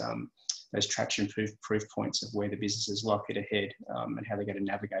those traction proof points of where the business is likely to head, and how they're going to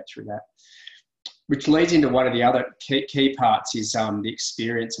navigate through that. Which leads into one of the other key parts is the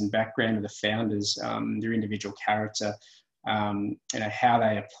experience and background of the founders, their individual character, how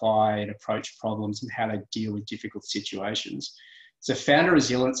they apply and approach problems and how they deal with difficult situations. So founder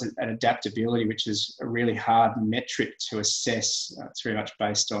resilience and adaptability, which is a really hard metric to assess. It's very much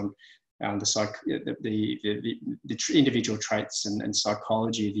based on the individual traits and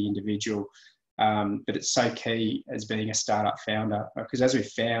psychology of the individual. But it's so key as being a startup founder, because as we've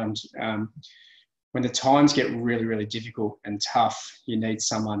found, when the times get really, really difficult and tough, you need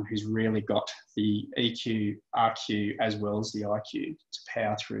someone who's really got the EQ, RQ, as well as the IQ to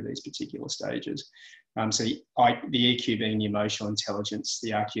power through these particular stages. So the EQ being the emotional intelligence,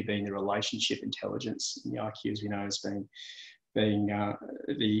 the RQ being the relationship intelligence, and the IQ, as we know, as being the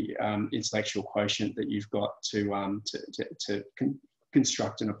intellectual quotient that you've got to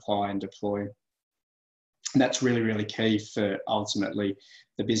construct and apply and deploy. And that's really, really key for ultimately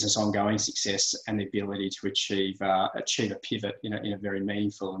the business ongoing success and the ability to achieve a pivot in a very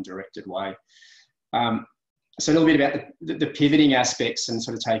meaningful and directed way. So a little bit about the pivoting aspects and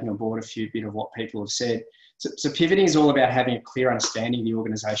sort of taking on board a bit of what people have said. So pivoting is all about having a clear understanding of the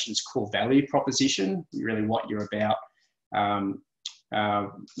organisation's core value proposition, really what you're about,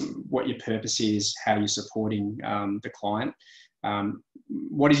 what your purpose is, how you're supporting the client.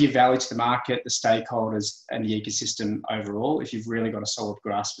 What is your value to the market, the stakeholders, and the ecosystem overall? If you've really got a solid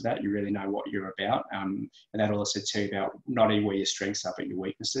grasp of that, you really know what you're about, and that also too about not only where your strengths are but your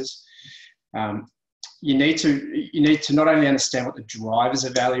weaknesses. You need to not only understand what the drivers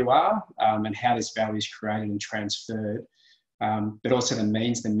of value are and how this value is created and transferred, but also the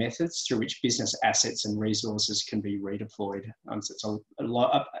means, the methods through which business assets and resources can be redeployed. So it's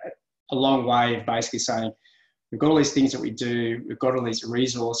a long way of basically saying, we've got all these things that we do, we've got all these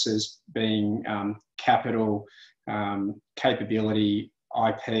resources being capital, capability,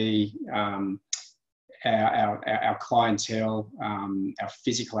 IP, our clientele, our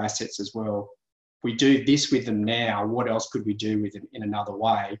physical assets as well. We do this with them now, what else could we do with them in another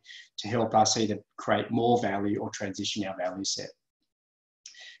way to help us either create more value or transition our value set?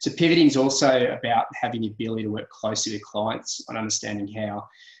 So pivoting is also about having the ability to work closely with clients on understanding how,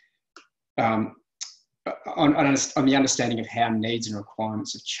 on the understanding of how needs and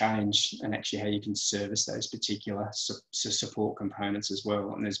requirements have changed and actually how you can service those particular support components as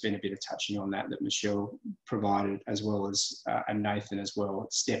well. And there's been a bit of touching on that Michelle provided, as well as and Nathan as well,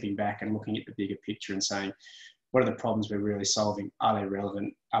 stepping back and looking at the bigger picture and saying, what are the problems we're really solving? Are they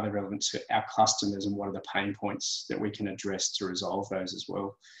relevant? Are they relevant to our customers? And what are the pain points that we can address to resolve those as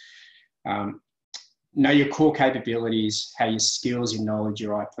well? Know your core capabilities, how your skills, your knowledge,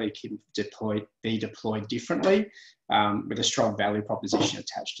 your IP can be deployed differently with a strong value proposition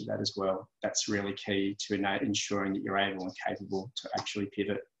attached to that as well. That's really key to ensuring that you're able and capable to actually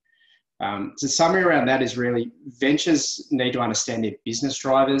pivot. So summary around that is really ventures need to understand their business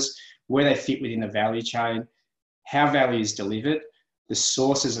drivers, where they fit within the value chain, how value is delivered, the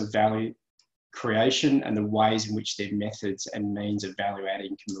sources of value creation, and the ways in which their methods and means of value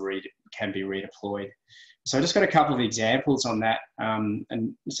adding can be redeployed. So I just got a couple of examples on that,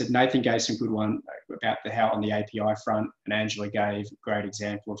 and so Nathan gave some good one about how on the API front, and Angela gave a great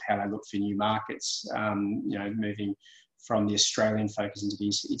example of how they look for new markets, moving from the Australian focus into the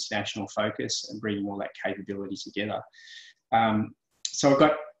international focus and bringing all that capability together. So I've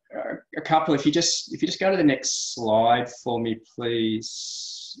got a couple. If you just go to the next slide for me,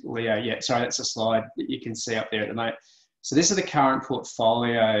 please, Leo. Yeah, sorry, that's a slide that you can see up there at the moment. So this is the current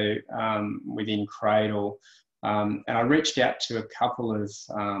portfolio within Carroll, and I reached out to a couple of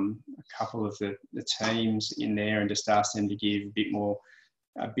the teams in there and just asked them to give a bit more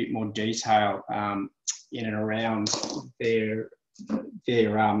detail in and around their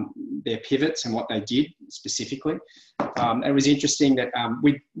pivots and what they did specifically. It was interesting that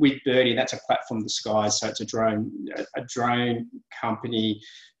with Birdie, that's a platform disguise, so it's a drone company.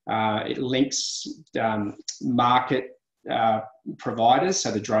 It links market providers,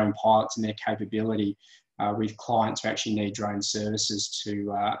 so the drone pilots and their capability with clients who actually need drone services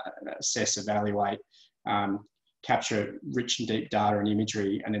to assess, evaluate, capture rich and deep data and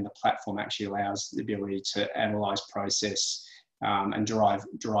imagery, and then the platform actually allows the ability to analyse, process, and derive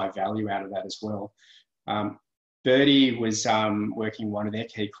value out of that as well. Birdie was working with one of their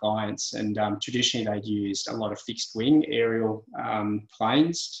key clients, and traditionally they'd used a lot of fixed wing aerial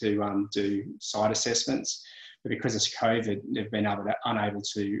planes to do site assessments, but because of COVID, they've been unable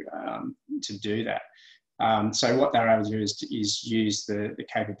to do that. So what they're able to do is use the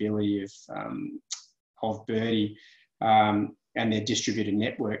capability of Birdie and their distributed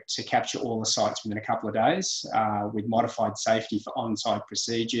network to capture all the sites within a couple of days with modified safety for on-site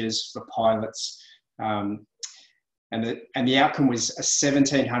procedures for pilots. And the outcome was a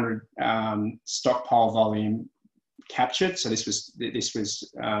 1,700 stockpile volume captured. So this was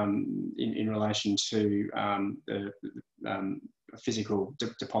in relation to the physical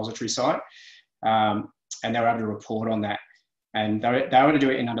depository site, and they were able to report on that. And they were able to do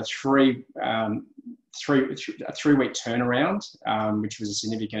it in under a 3-week turnaround, which was a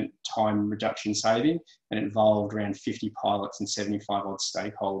significant time reduction saving, and it involved around 50 pilots and 75 odd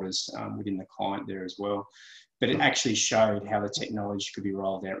stakeholders within the client there as well. But it actually showed how the technology could be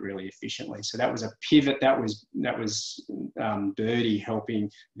rolled out really efficiently. So that was a pivot. That was Birdie helping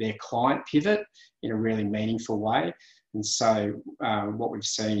their client pivot in a really meaningful way. And so what we've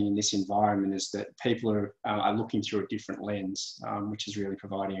seen in this environment is that people are looking through a different lens, which is really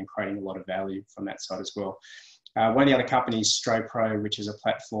providing and creating a lot of value from that side as well. One of the other companies, StroPro, which is a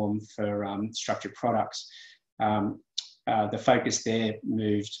platform for structured products. The focus there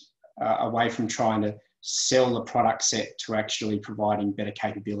moved away from trying to sell the product set to actually providing better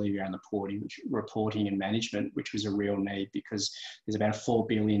capability around the reporting and management, which was a real need because there's about a $4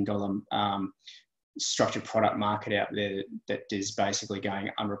 billion structured product market out there that is basically going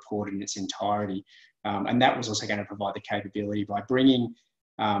unreported in its entirety. And that was also going to provide the capability by bringing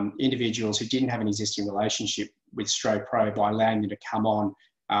individuals who didn't have an existing relationship with StroPro, by allowing them to come on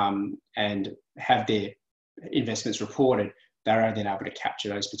and have their investments reported. They're then able to capture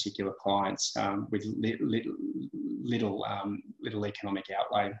those particular clients with little economic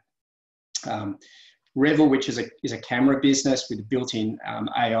outlay. Revel, which is a camera business with built-in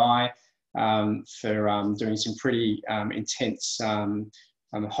AI for doing some pretty intense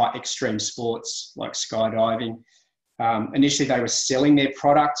high extreme sports like skydiving. Initially, they were selling their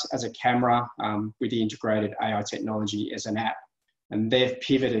product as a camera with the integrated AI technology as an app. And they've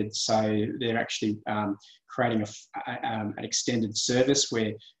pivoted, so they're actually creating an extended service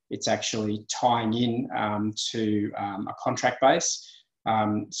where it's actually tying in to a contract base.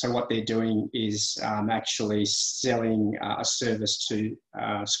 So what they're doing is actually selling a service to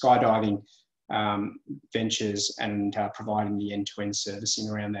skydiving ventures and providing the end-to-end servicing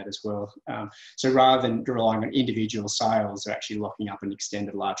around that as well. So rather than relying on individual sales, they're actually locking up an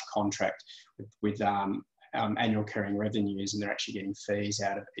extended large contract with annual recurring revenues, and they're actually getting fees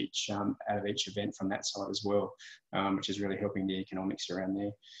out of each event from that side as well, which is really helping the economics around there.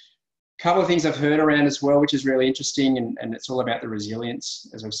 A couple of things I've heard around as well, which is really interesting, and it's all about the resilience,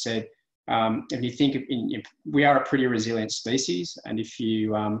 as I've said. If you think we are a pretty resilient species, and if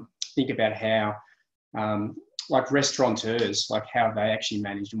you think about how, like restaurateurs, like how have they actually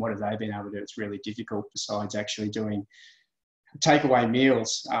managed and what have they been able to do, it's really difficult besides actually doing takeaway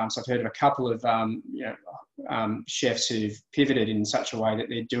meals. So I've heard of a couple of chefs who've pivoted in such a way that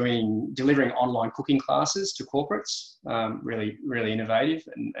they're delivering online cooking classes to corporates. Really innovative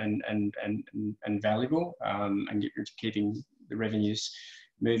and valuable, and keeping the revenues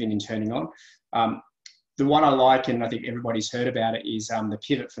moving and turning on. The one I like, and I think everybody's heard about it, is the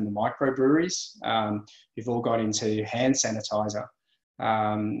pivot from the microbreweries. You've all got into hand sanitizer,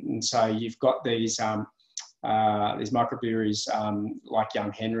 and so you've got these microbreweries like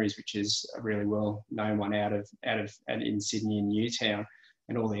Young Henry's, which is a really well known one out in Sydney and Newtown,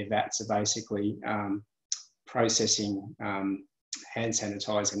 and all their vats are basically processing hand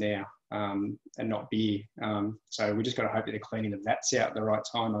sanitizer now, and not beer. So we just got to hope that they're cleaning the vats out at the right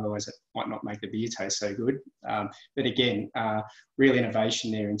time, otherwise it might not make the beer taste so good. But again, real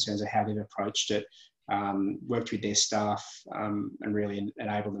innovation there in terms of how they've approached it, worked with their staff, and really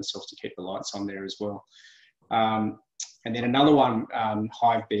enabled themselves to keep the lights on there as well. And then another one,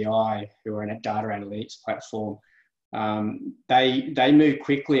 Hive BI, who are a data analytics platform. They moved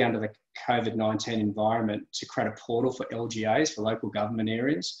quickly under the COVID-19 environment to create a portal for LGAs, for local government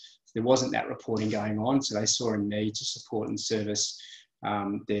areas. There wasn't that reporting going on, so they saw a need to support and service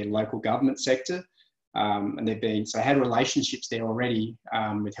their local government sector. And so they had relationships there already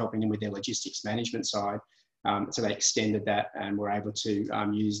with helping them with their logistics management side. So they extended that and were able to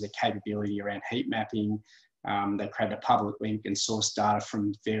use the capability around heat mapping. They created a public link and source data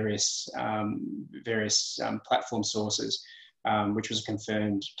from various platform sources, which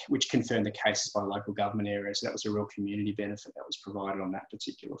confirmed the cases by local government areas. So that was a real community benefit that was provided on that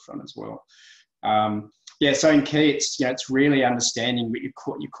particular front as well. So in key, it's really understanding what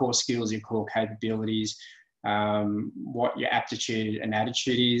your core skills, your core capabilities, what your aptitude and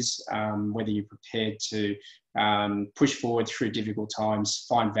attitude is, whether you're prepared to push forward through difficult times,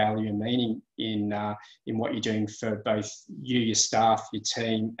 find value and meaning in what you're doing for both you, your staff, your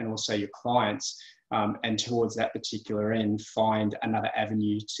team, and also your clients. And towards that particular end, find another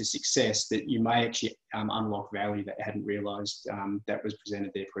avenue to success that you may actually unlock value that you hadn't realised that was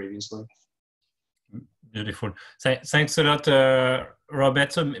presented there previously. Beautiful. Thanks a lot,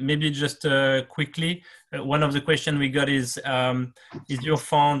 Robert. So maybe just quickly, one of the questions we got is your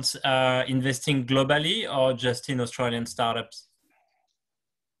fund investing globally or just in Australian startups?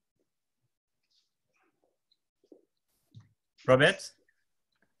 Robert?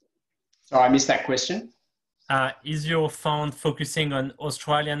 Sorry, I missed that question. Is your fund focusing on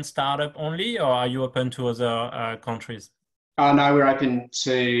Australian startup only, or are you open to other countries? No, we're open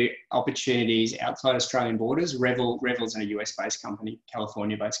to opportunities outside Australian borders. Revel's a US-based company,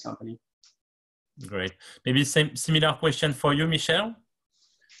 California-based company. Great. Maybe similar question for you, Michelle.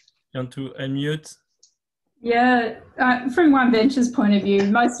 You want to unmute? Yeah, from One Venture's point of view,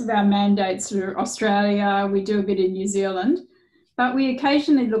 most of our mandates are Australia. We do a bit in New Zealand. But we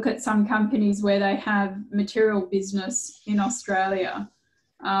occasionally look at some companies where they have material business in Australia,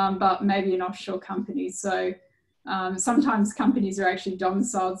 but maybe an offshore company. So sometimes companies are actually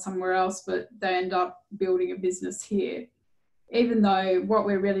domiciled somewhere else, but they end up building a business here. Even though what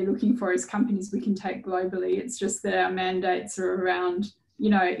we're really looking for is companies we can take globally. It's just that our mandates are around,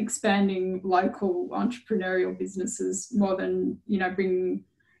 you know, expanding local entrepreneurial businesses more than, you know, bringing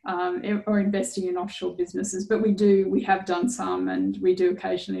or investing in offshore businesses. But we have done some, and we do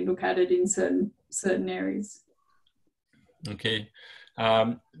occasionally look at it in certain areas. Okay,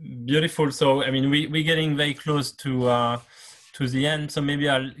 beautiful. So, I mean, we're getting very close to the end. So maybe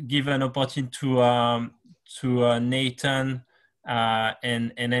I'll give an opportunity to Nathan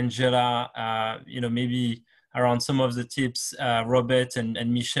and Angela, you know, maybe around some of the tips Robert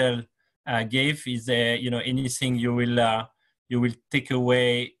and Michelle gave. Is there, you know, anything you will take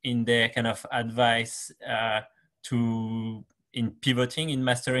away in their kind of advice in pivoting, in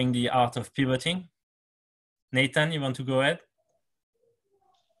mastering the art of pivoting? Nathan, you want to go ahead?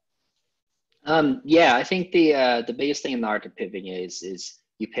 Yeah, I think the biggest thing in the art of pivoting is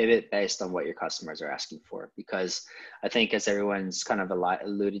you pivot based on what your customers are asking for. Because I think, as everyone's kind of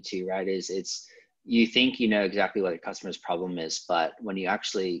alluded to, right, it's you think you know exactly what your customer's problem is, but when you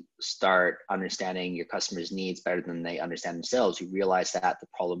actually start understanding your customer's needs better than they understand themselves, you realize that the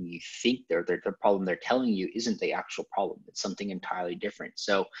problem you think the problem they're telling you isn't the actual problem. It's something entirely different.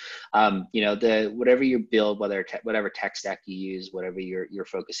 So, you know, whatever you build, whatever tech stack you use, whatever you're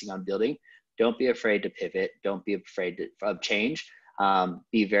focusing on building, don't be afraid to pivot. Don't be afraid of change.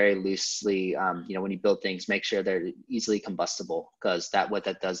 Be very loosely, you know, when you build things, make sure they're easily combustible, because what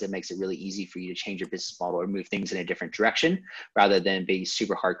that does, it makes it really easy for you to change your business model or move things in a different direction, rather than being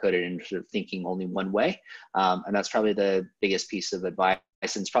super hard-coded and sort of thinking only one way. And that's probably the biggest piece of advice.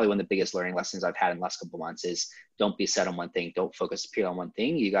 And it's probably one of the biggest learning lessons I've had in the last couple of months is don't be set on one thing. Don't focus purely on one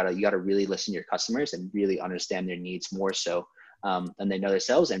thing. You gotta really listen to your customers and really understand their needs more so than they know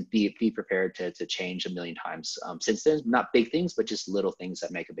themselves, and be prepared to change a million times since then. Not big things, but just little things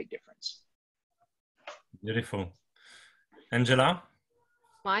that make a big difference. Beautiful. Angela?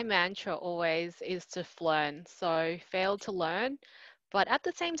 My mantra always is to learn. So fail to learn, but at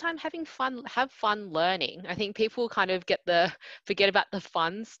the same time have fun learning. I think people kind of forget about the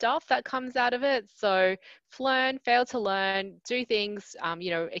fun stuff that comes out of it. So fail to learn, do things,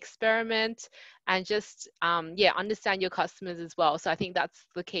 you know, experiment, and just understand your customers as well. So I think that's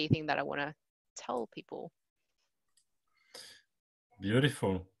the key thing that I want to tell people.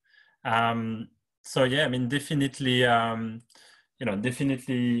 Beautiful. So yeah, I mean, definitely, you know,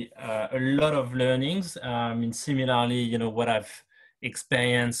 definitely a lot of learnings. I mean, similarly, you know, what I've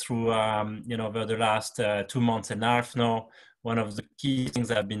experienced through, you know, over the last 2 months and a half now, one of the key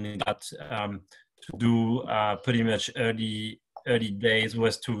things I've been got to do pretty much early days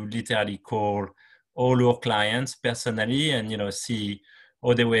was to literally call all our clients personally and, you know, see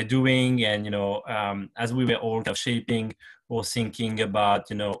how they were doing. And, you know, as we were all shaping or thinking about,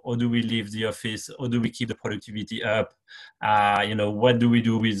 you know, how do we leave the office? How do we keep the productivity up? You know, what do we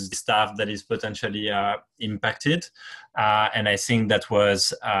do with staff that is potentially impacted? And I think that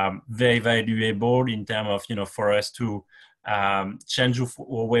was very valuable in terms of, you know, for us to change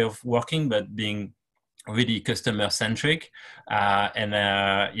our way of working, but being really customer centric.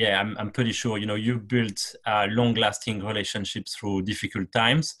 Yeah, I'm pretty sure, you know, you've built long lasting relationships through difficult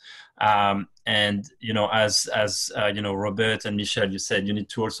times. And, you know, as you know, Robert and Michelle, you said you need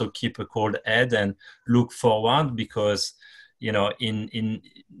to also keep a cold head and look forward, because, you know,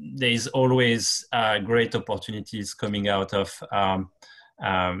 there's always great opportunities coming out of a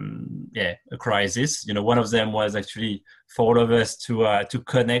crisis. You know, one of them was actually for all of us to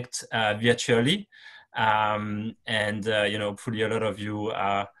connect virtually. You know, hopefully a lot of you,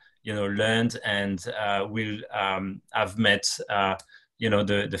 you know, learned and will have met, you know,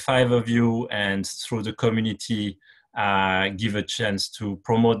 the 5 of you, and through the community, give a chance to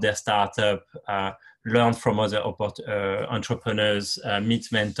promote their startup, learn from other entrepreneurs,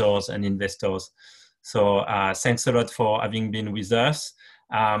 meet mentors and investors. So thanks a lot for having been with us.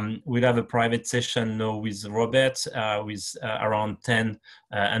 We'll have a private session now with Robert, with around 10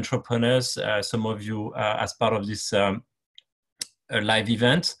 entrepreneurs, some of you as part of this live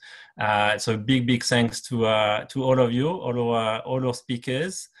event. So big thanks to all of you, all our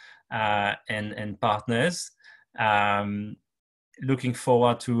speakers and partners. Looking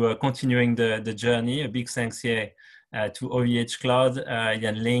forward to continuing the journey. A big thanks here to OVH Cloud.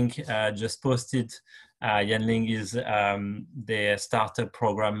 Yan Ling just posted. Yan Ling is the startup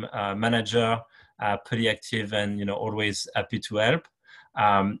program manager, pretty active and, you know, always happy to help.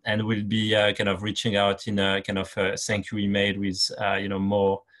 And we'll be kind of reaching out in a kind of a thank you email with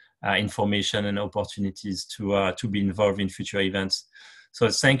more information and opportunities to be involved in future events. So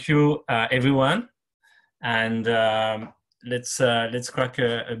thank you, everyone, and let's crack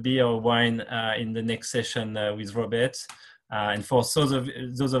a beer or wine in the next session with Robert. And for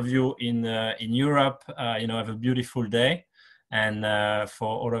those of you in Europe, have a beautiful day. And for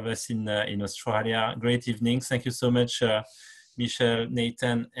all of us in Australia, great evening. Thank you so much, Michelle,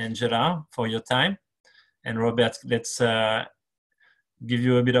 Nathan, Angela, for your time. And Robert, let's give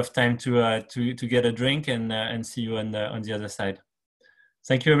you a bit of time to get a drink and see you on the other side.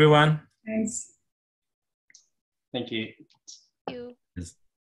 Thank you, everyone. Thanks. Thank you.